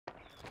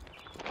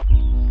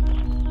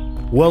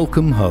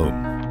Welcome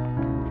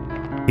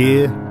home.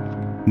 Here,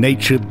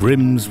 nature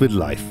brims with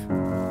life,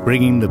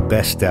 bringing the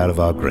best out of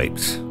our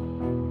grapes.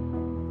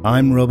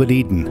 I'm Robert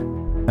Eden,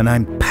 and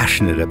I'm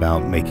passionate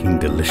about making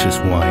delicious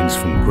wines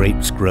from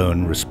grapes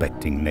grown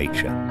respecting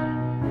nature.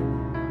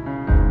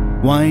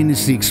 Wine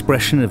is the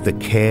expression of the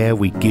care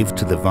we give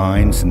to the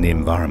vines and the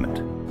environment.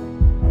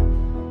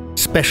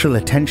 Special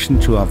attention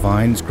to our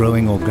vines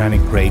growing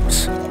organic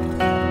grapes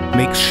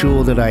makes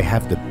sure that I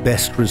have the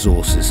best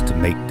resources to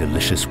make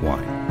delicious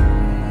wine.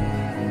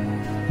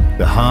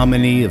 The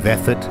harmony of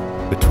effort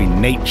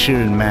between nature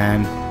and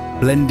man,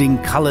 blending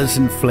colors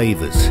and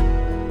flavors.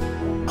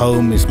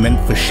 Home is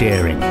meant for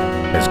sharing,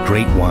 as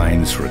great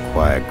wines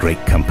require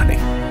great company.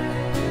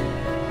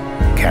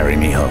 Carry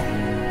me home.